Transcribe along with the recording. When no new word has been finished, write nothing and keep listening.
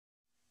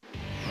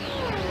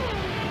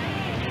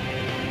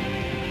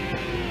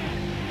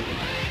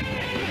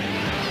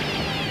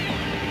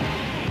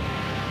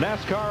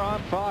NASCAR on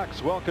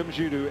Fox welcomes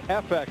you to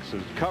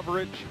FX's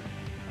coverage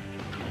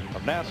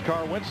of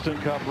NASCAR Winston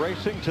Cup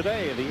racing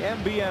today. The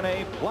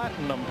MBNA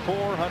Platinum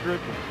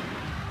 400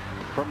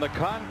 from the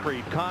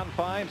concrete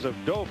confines of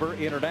Dover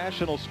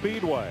International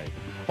Speedway.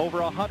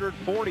 Over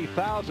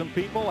 140,000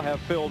 people have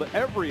filled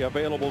every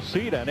available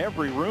seat and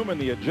every room in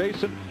the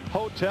adjacent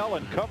hotel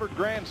and covered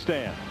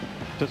grandstand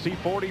to see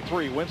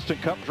 43 Winston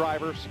Cup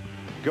drivers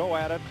go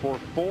at it for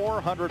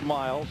 400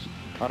 miles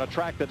on a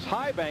track that's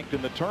high banked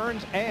in the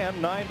turns and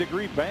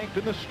 9-degree banked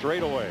in the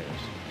straightaways.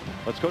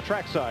 Let's go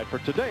trackside for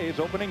today's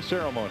opening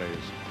ceremonies.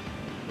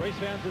 Race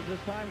fans, at this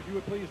time, if you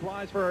would please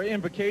rise for our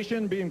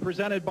invocation being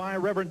presented by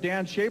Reverend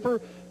Dan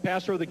Schaefer,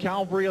 pastor of the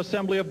Calvary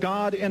Assembly of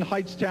God in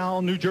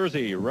Hightstown, New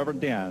Jersey.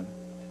 Reverend Dan.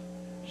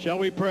 Shall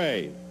we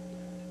pray?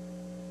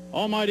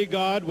 Almighty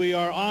God, we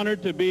are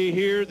honored to be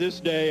here this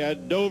day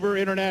at Dover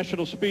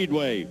International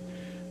Speedway.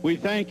 We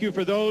thank you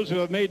for those who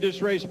have made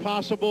this race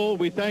possible.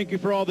 We thank you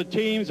for all the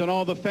teams and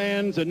all the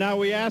fans. And now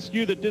we ask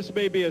you that this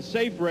may be a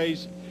safe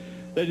race,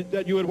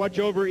 that you would watch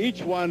over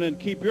each one and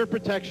keep your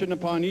protection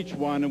upon each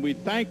one. And we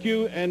thank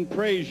you and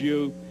praise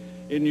you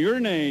in your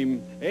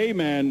name.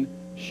 Amen.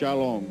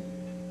 Shalom.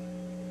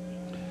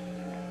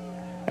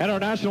 And our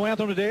national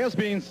anthem today is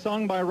being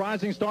sung by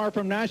rising star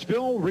from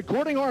Nashville,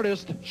 recording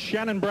artist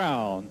Shannon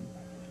Brown.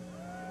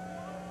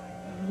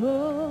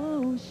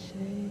 Oh, say,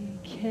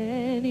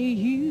 can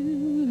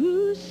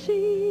you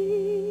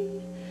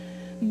see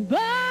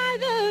by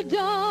the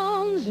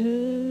dawn's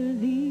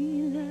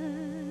early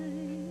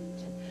light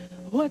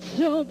what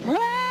so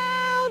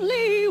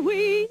proudly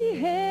we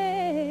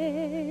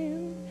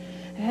hailed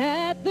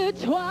at the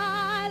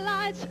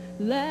twilight's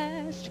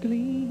last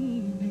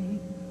gleaming,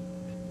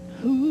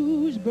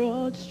 whose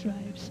broad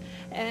stripes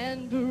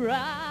and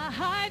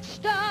bright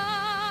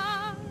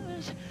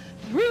stars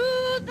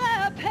through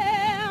the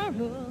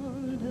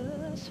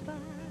perilous fight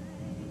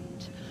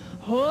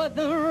o'er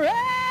the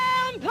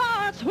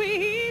ramparts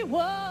we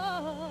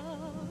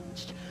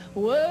watched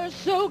were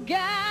so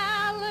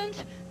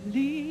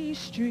gallantly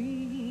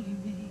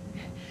streaming,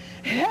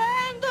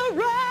 and the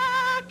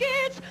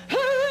rockets'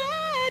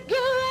 red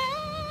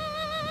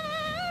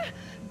glare,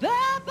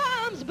 the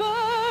bombs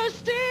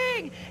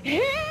bursting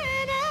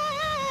in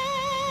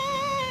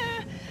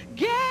air,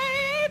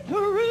 gave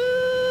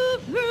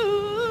proof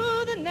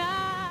through the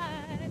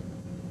night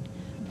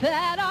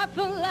that our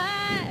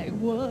flag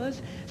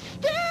was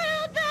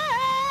still there.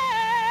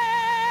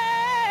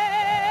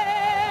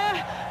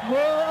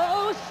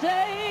 Oh,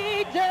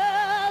 say,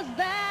 does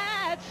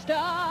that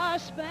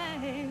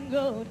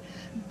star-spangled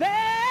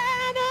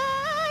banner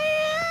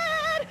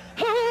yet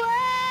wave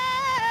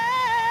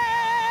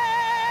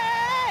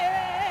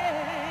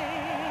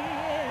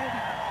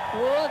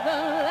o'er the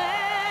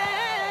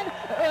land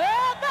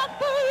of the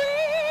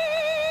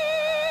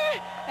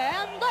free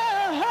and the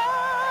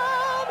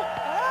home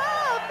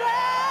of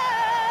the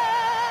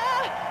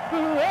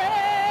brave?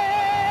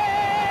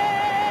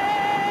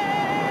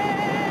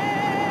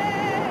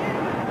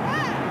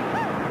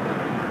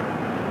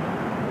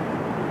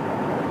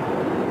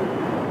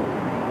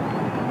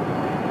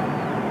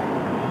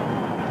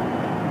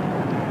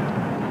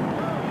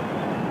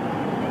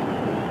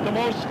 The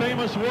most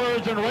famous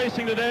words in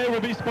racing today will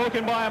be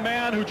spoken by a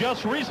man who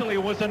just recently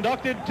was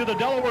inducted to the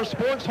Delaware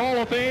Sports Hall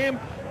of Fame,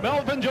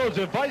 Melvin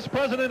Joseph, Vice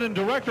President and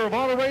Director of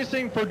Auto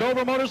Racing for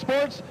Dover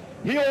Motorsports.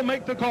 He'll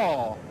make the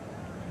call.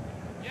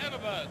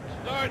 Gentlemen,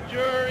 start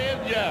your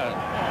engine.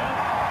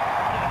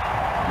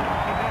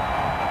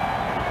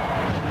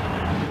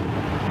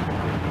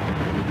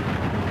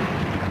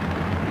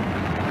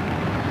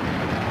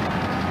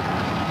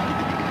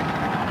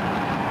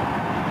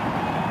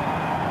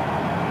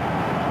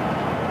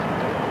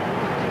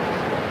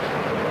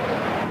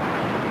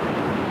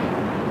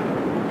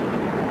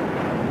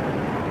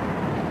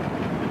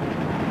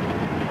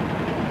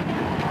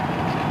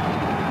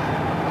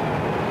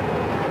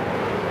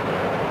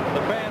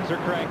 Are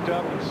cranked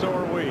up, and so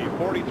are we.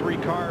 43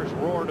 cars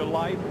roar to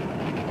life.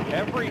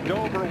 Every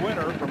Dover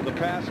winner from the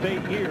past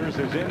 8 years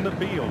is in the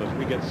field as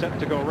we get set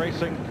to go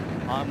racing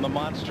on the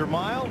Monster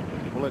Mile.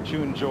 We'll let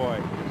you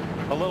enjoy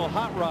a little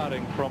hot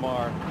rodding from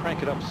our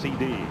Crank It Up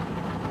CD.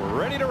 We're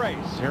ready to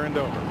race here in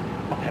Dover.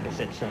 My pappy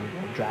said, son, you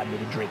won't drive me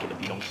to drink it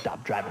if you don't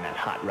stop driving that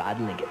hot rod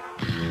Lincoln.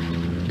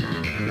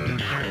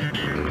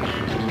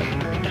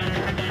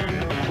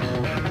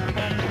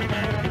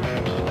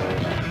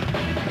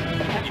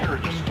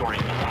 Heard the story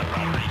of the hot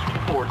rod race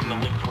with Ford and the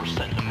Links were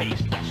set the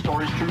pace. That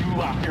story's true,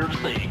 I'm here to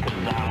say, cause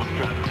I was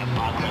driving that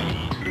hot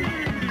race.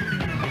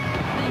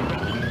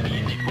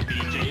 They put me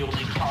in jail,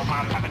 they called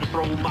my papa to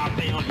throw my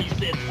bail. He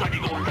said, son,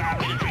 you gonna drive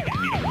me to drink it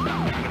if you don't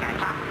stop driving that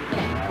hot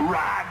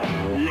rod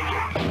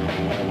Lincoln.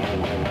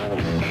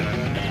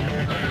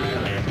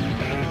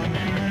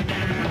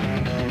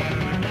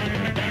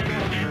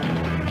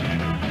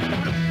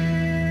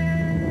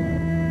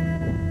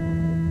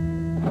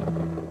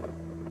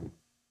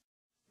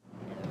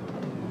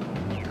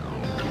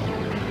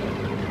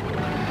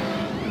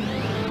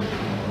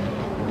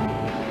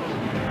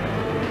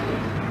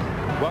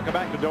 Welcome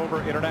back to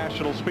Dover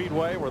International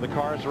Speedway, where the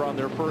cars are on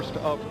their first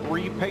of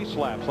 3 pace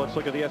laps. Let's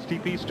look at the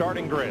STP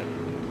starting grid.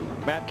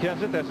 Matt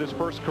Kenseth has his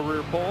first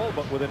career pole,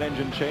 but with an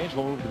engine change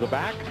will move to the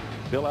back.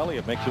 Bill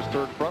Elliott makes his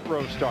 3rd front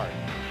row start.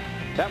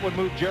 That would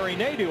move Jerry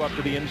Nadeau up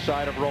to the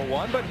inside of row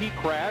 1, but he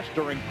crashed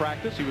during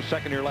practice. He was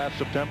 2nd here last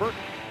September.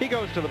 He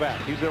goes to the back.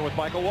 He's there with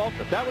Michael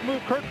Waltrip. That would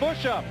move Kurt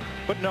Busch up,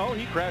 but no,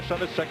 he crashed on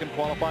his 2nd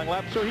qualifying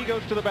lap, so he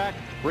goes to the back.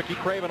 Ricky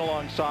Craven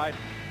alongside,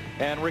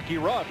 and Ricky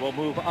Rudd will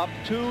move up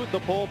to the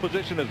pole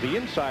position as the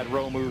inside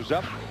row moves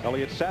up.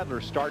 Elliott Sadler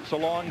starts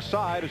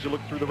alongside as you look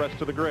through the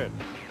rest of the grid.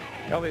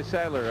 Elliott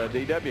Sadler,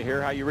 DW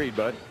here. How you read,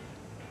 bud?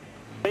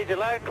 Read you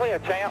loud and clear,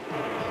 champ.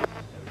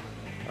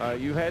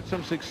 You had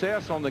some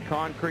success on the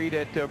concrete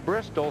at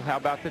Bristol. How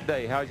about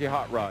today? How's your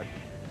hot rod?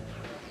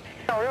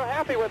 I'm real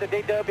happy with the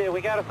DW.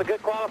 We got us a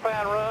good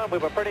qualifying run. We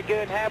were pretty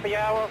good in happy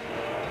hour.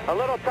 A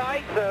little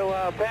tight, so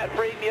Pat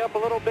freed me up a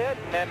little bit.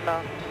 And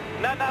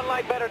nothing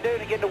like better doing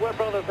than getting the Wood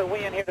Brothers a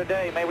win here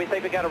today. Man, we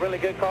think we got a really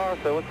good car,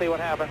 so we'll see what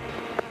happens.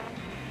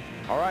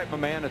 All right, my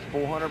man. It's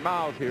 400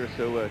 miles here,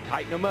 so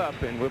tighten them up,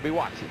 and we'll be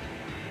watching.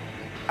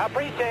 I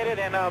appreciate it.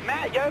 And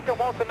Matt Yoakum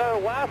wants to know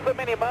why so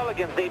many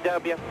mulligans,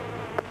 DW.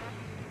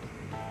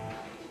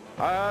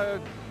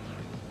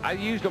 I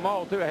used them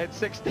all, too. I had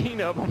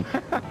 16 of them.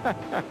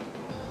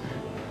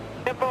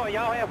 Good boy.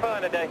 Y'all have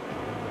fun today.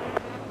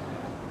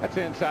 That's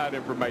inside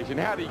information.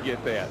 How do you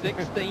get that?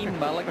 16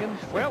 mulligans?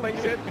 Well, they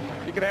said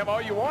you could have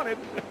all you wanted.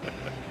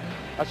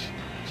 I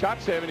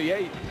shot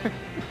 78.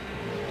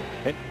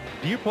 And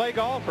do you play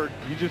golf, or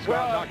you just go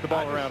out and knock the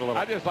ball around a little?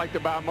 I just like to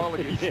buy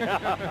mulligans.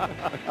 Yeah.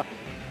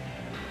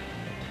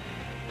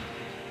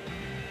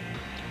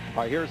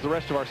 All right, here's the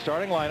rest of our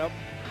starting lineup.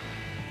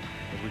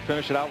 As we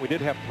finish it out, we did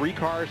have 3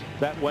 cars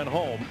that went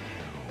home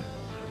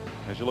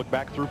as you look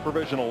back through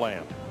provisional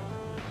land.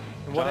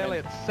 And what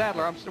Elliott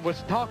Sadler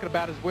was talking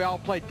about is we all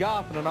played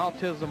golf in an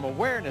autism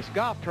awareness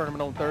golf tournament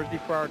on Thursday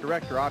for our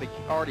director,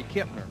 Artie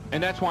Kipner.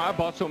 And that's why I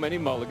bought so many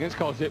mulligans,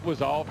 because it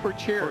was all for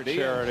charity.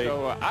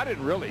 So I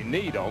didn't really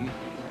need them.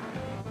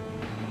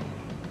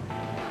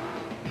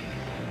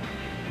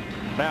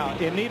 Now,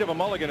 in need of a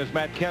mulligan is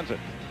Matt Kenseth,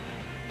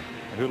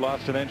 who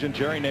lost an engine.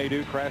 Jerry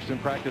Nadeau crashed in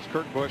practice.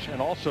 Kurt Busch,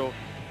 and also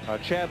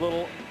Chad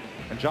Little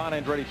and John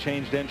Andretti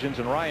changed engines.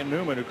 And Ryan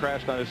Newman, who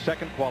crashed on his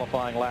 2nd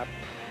qualifying lap,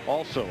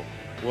 also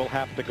will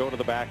have to go to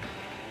the back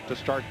to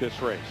start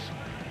this race.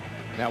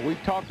 Now,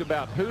 we've talked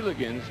about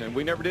hooligans, and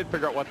we never did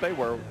figure out what they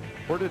were.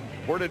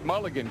 Where did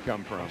mulligan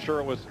come from? Sure,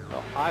 it was.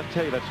 I'll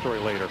tell you that story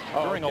later.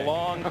 During a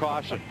long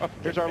caution.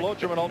 Here's our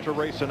Lotrim and Ultra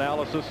race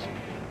analysis.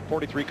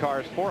 43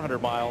 cars, 400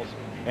 miles.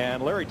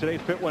 And Larry,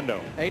 today's pit window.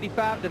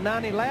 85 to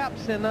 90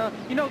 laps. And,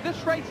 you know,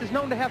 this race is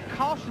known to have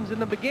cautions in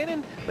the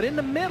beginning, but in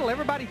the middle,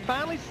 everybody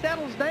finally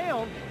settles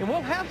down, and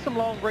we'll have some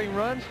long green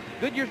runs.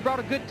 Goodyear's brought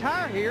a good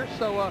tire here,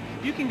 so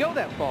you can go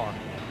that far.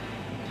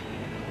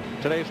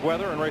 Today's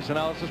weather and race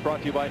analysis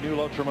brought to you by New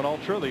Lotrim and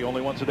Ultra, the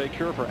only once-a-day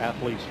cure for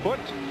athlete's foot.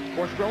 Of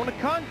course, growing to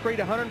concrete,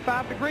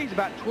 105 degrees,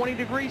 about 20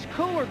 degrees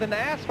cooler than the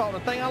asphalt. The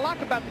thing I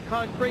like about the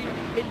concrete,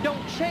 it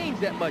don't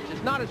change that much.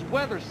 It's not as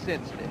weather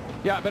sensitive.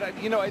 Yeah,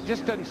 but, you know, it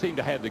just doesn't seem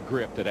to have the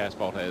grip that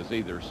asphalt has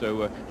either.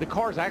 So the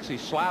cars actually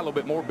slide a little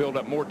bit more, build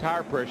up more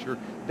tire pressure.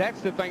 That's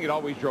the thing that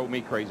always drove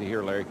me crazy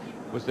here, Larry,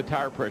 was the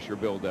tire pressure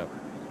buildup.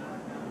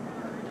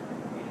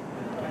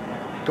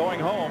 Going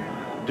home,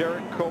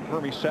 Derek Cope,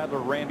 Hermie Sadler,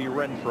 Randy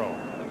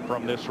Renfro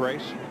from this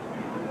race.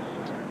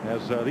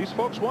 As these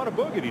folks want a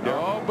boogity,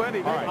 Derek. Oh,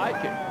 buddy, they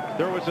like it.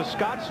 There was a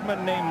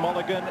Scotsman named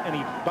Mulligan, and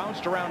he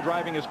bounced around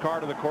driving his car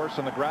to the course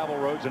on the gravel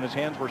roads, and his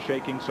hands were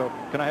shaking. So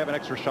can I have an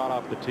extra shot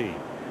off the tee?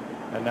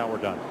 And now we're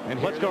done.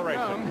 And let's go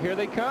racing. Here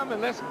they come,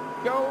 and let's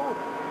go.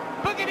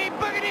 Boogity,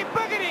 boogity,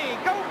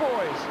 boogity. Go,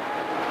 boys.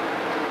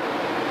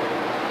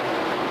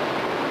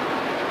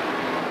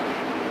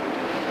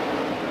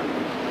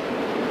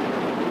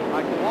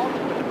 Michael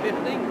Waltrip with the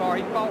 15 car,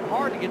 he fought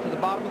hard to get to the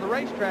bottom of the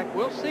racetrack.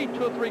 We'll see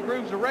 2 or 3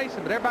 grooves of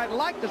racing, but everybody would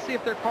like to see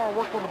if their car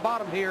worked on the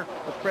bottom here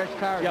with fresh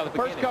tires. Yeah, the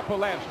first couple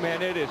of laps,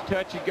 man, it is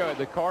touch and go.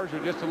 The cars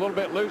are just a little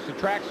bit loose. The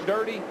track's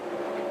dirty.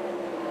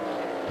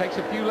 Takes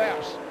a few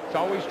laps. It's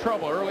always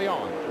trouble early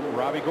on.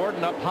 Robbie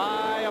Gordon up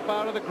high, up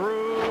out of the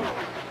groove.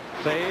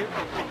 Save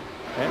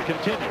and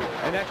continue.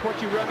 And that's what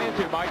you run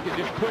into, Mike. You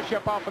just push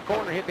up off the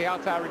corner, hit the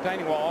outside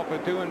retaining wall off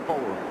of 2 and 4.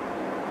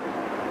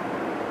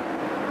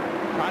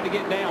 Trying to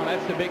get down,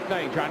 that's the big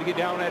thing. Trying to get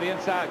down that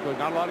inside because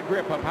not a lot of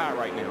grip up high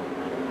right now.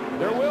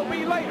 There will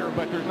be later,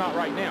 but there's not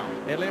right now.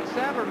 Elliott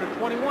Sadler in the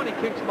 21, he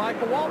kicks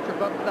Michael Waltrip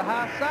up to the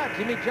high side.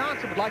 Jimmie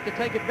Johnson would like to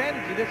take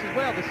advantage of this as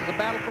well. This is a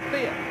battle for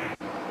 5th.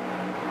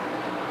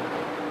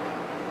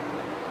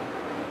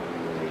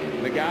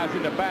 The guys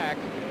in the back,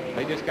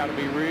 they just got to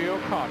be real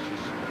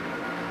cautious.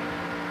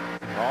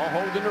 All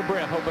holding their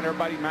breath, hoping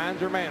everybody minds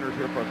their manners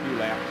here for a few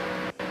laps.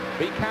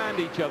 Be kind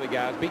to each other,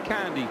 guys. Be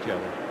kind to each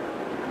other.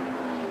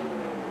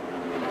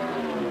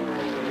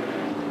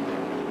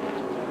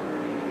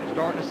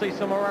 Starting to see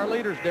some of our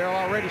leaders, Darrell,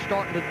 already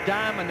starting to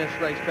diamond this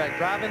racetrack.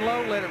 Driving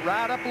low, let it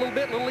ride up a little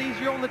bit, a little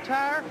easier on the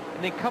tire,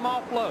 and then come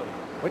off low.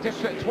 But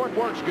it's what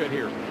works good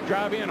here.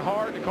 Drive in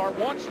hard. The car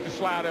wants to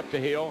slide up the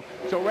hill.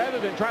 So rather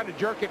than trying to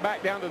jerk it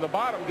back down to the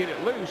bottom, get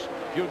it loose,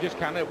 you'll just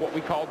kind of what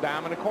we call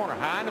diamond a corner.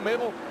 High in the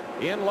middle,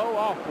 in low,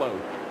 off low.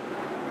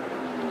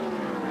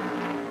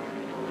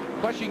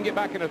 Plus, you can get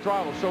back in the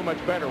throttle so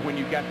much better when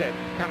you've got that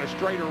kind of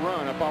straighter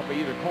run up off of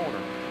either corner.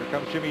 Here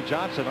comes Jimmie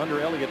Johnson under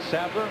Elliott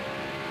Sadler.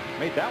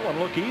 Made that one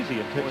look easy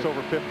and takes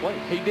over 5th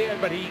place. He did,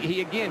 but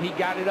he again, he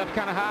got it up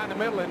kind of high in the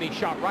middle, and he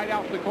shot right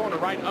out the corner,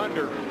 right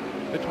under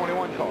the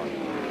 21 car.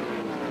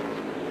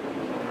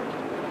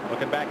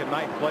 Looking back at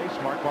 9th place,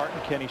 Mark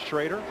Martin, Kenny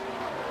Schrader.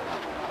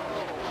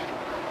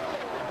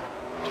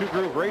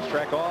 Two-groove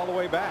racetrack all the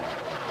way back.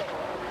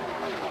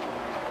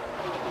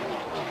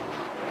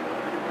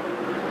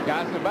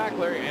 Guys in the back,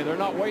 Larry, and they're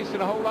not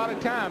wasting a whole lot of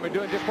time. They're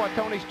doing just what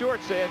Tony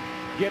Stewart said.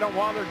 Get them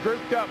while they're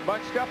grouped up,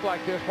 bunched up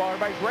like this, while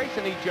everybody's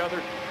racing each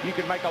other. You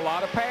can make a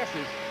lot of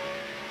passes,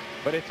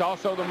 but it's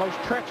also the most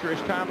treacherous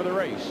time of the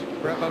race.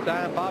 Brett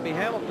Bodine, Bobby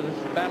Hamilton. This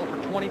is the battle for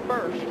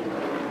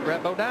 21st.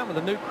 Brett Bodine with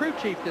the new crew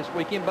chief this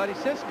weekend, Buddy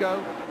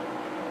Cisco.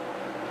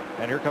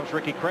 And here comes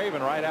Ricky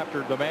Craven right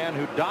after the man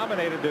who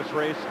dominated this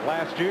race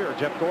last year,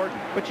 Jeff Gordon.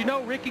 But you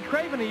know, Ricky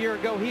Craven a year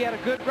ago, he had a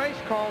good race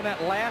car on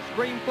that last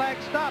green flag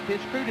stop.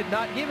 His crew did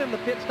not give him the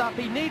pit stop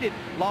he needed.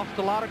 Lost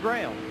a lot of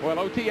ground. Well,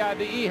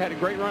 OTIDE had a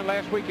great run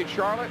last week at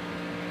Charlotte.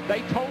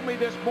 They told me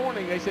this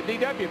morning, they said,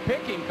 DW,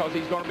 pick him because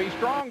he's going to be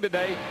strong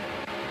today.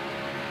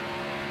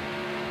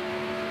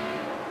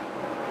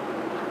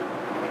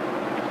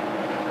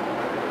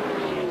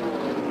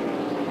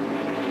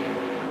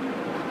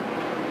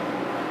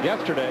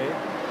 Yesterday,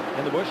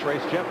 in the Busch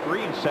race, Jeff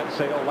Green set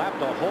sail,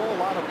 lapped a whole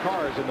lot of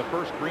cars in the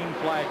first green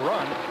flag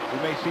run.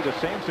 We may see the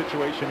same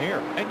situation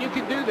here. And you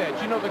can do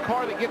that. You know, the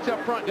car that gets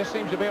up front just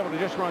seems to be able to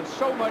just run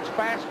so much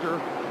faster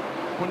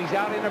when he's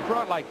out in the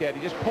front like that.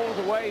 He just pulls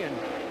away, and,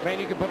 man,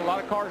 you can put a lot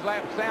of cars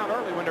laps down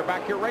early when they're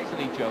back here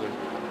racing each other.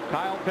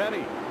 Kyle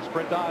Petty,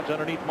 Sprint Dodge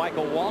underneath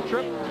Michael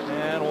Waltrip.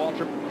 And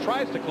Waltrip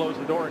tries to close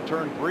the door in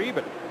turn 3,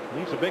 but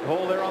leaves a big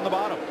hole there on the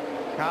bottom.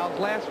 Kyle's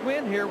last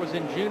win here was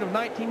in June of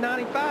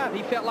 1995.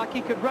 He felt like he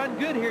could run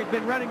good here. He's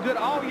been running good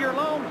all year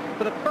long.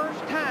 For the first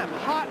time,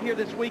 hot here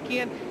this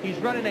weekend, he's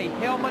running a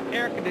helmet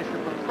air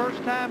conditioner for the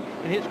first time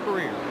in his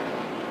career.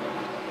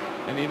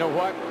 And you know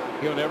what?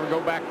 He'll never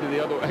go back to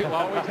the other way. He'll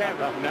always have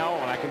it from now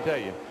on, I can tell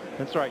you.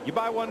 That's right. You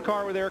buy one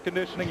car with air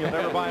conditioning, you'll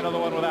never buy another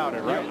one without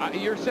it, right?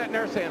 You're sitting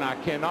there saying, I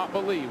cannot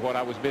believe what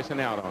I was missing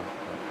out on.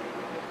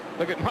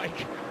 Look at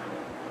Mike.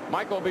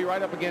 Mike will be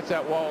right up against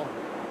that wall.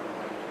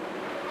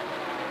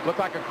 Look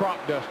like a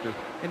crop duster.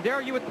 And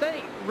Darrell, you would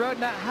think,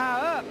 running that high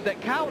up,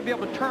 that Kyle would be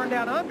able to turn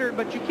down under,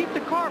 but you keep the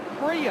car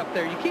free up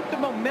there. You keep the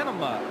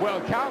momentum up. Well,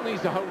 Kyle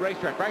needs the whole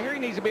racetrack. Right here, he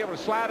needs to be able to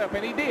slide up,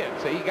 and he did.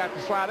 So he got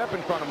to slide up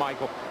in front of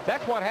Michael.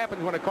 That's what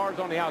happens when a car's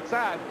on the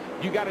outside.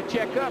 You got to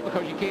check up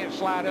because you can't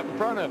slide up in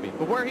front of him.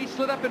 But where he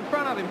slid up in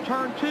front of him,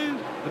 turn 2,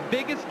 the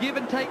biggest give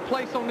and take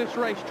place on this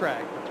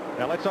racetrack.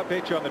 Now let's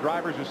update you on the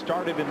drivers who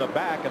started in the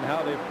back and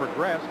how they've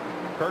progressed.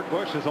 Kurt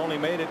Busch has only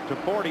made it to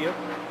 40th.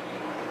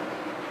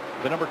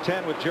 The number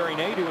 10 with Jerry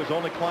Nadeau has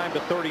only climbed to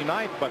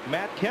 39th, but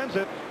Matt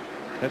Kenseth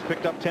has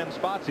picked up 10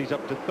 spots. He's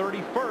up to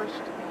 31st.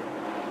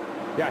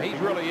 Yeah, he's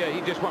really, he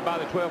just went by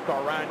the 12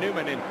 car, Ryan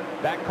Newman, and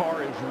that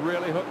car is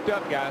really hooked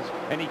up, guys.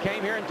 And he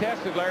came here and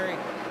tested, Larry,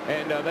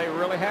 and they were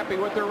really happy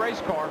with their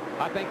race car.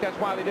 I think that's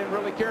why they didn't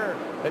really care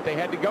that they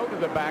had to go to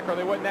the back, or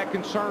they wasn't that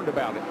concerned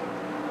about it.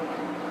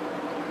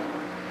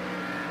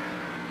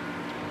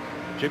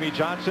 Jimmie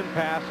Johnson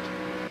passed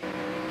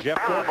Jeff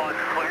Gordon.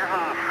 Clear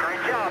hop.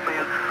 Great job,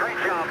 man. Great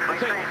job. Make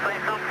sure you say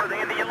something for the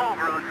end of your long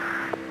run.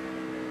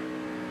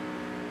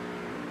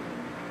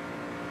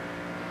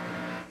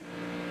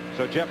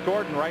 So Jeff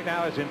Gordon right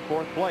now is in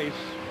 4th place.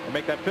 And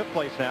make that 5th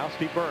place now,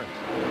 Steve Burns.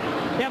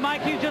 Yeah,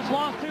 Mike, he just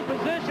lost 2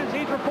 positions.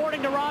 He's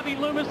reporting to Robbie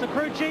Loomis, the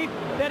crew chief,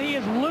 that he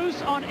is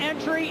loose on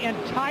entry and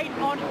tight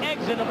on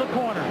exit of the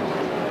corner.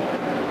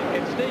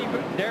 And Steve,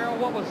 Darrell,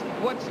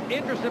 what's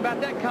interesting about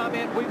that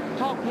comment, we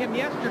talked to him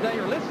yesterday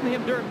or listened to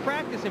him during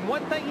practice, and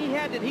one thing he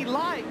had that he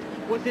liked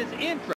was his entrance.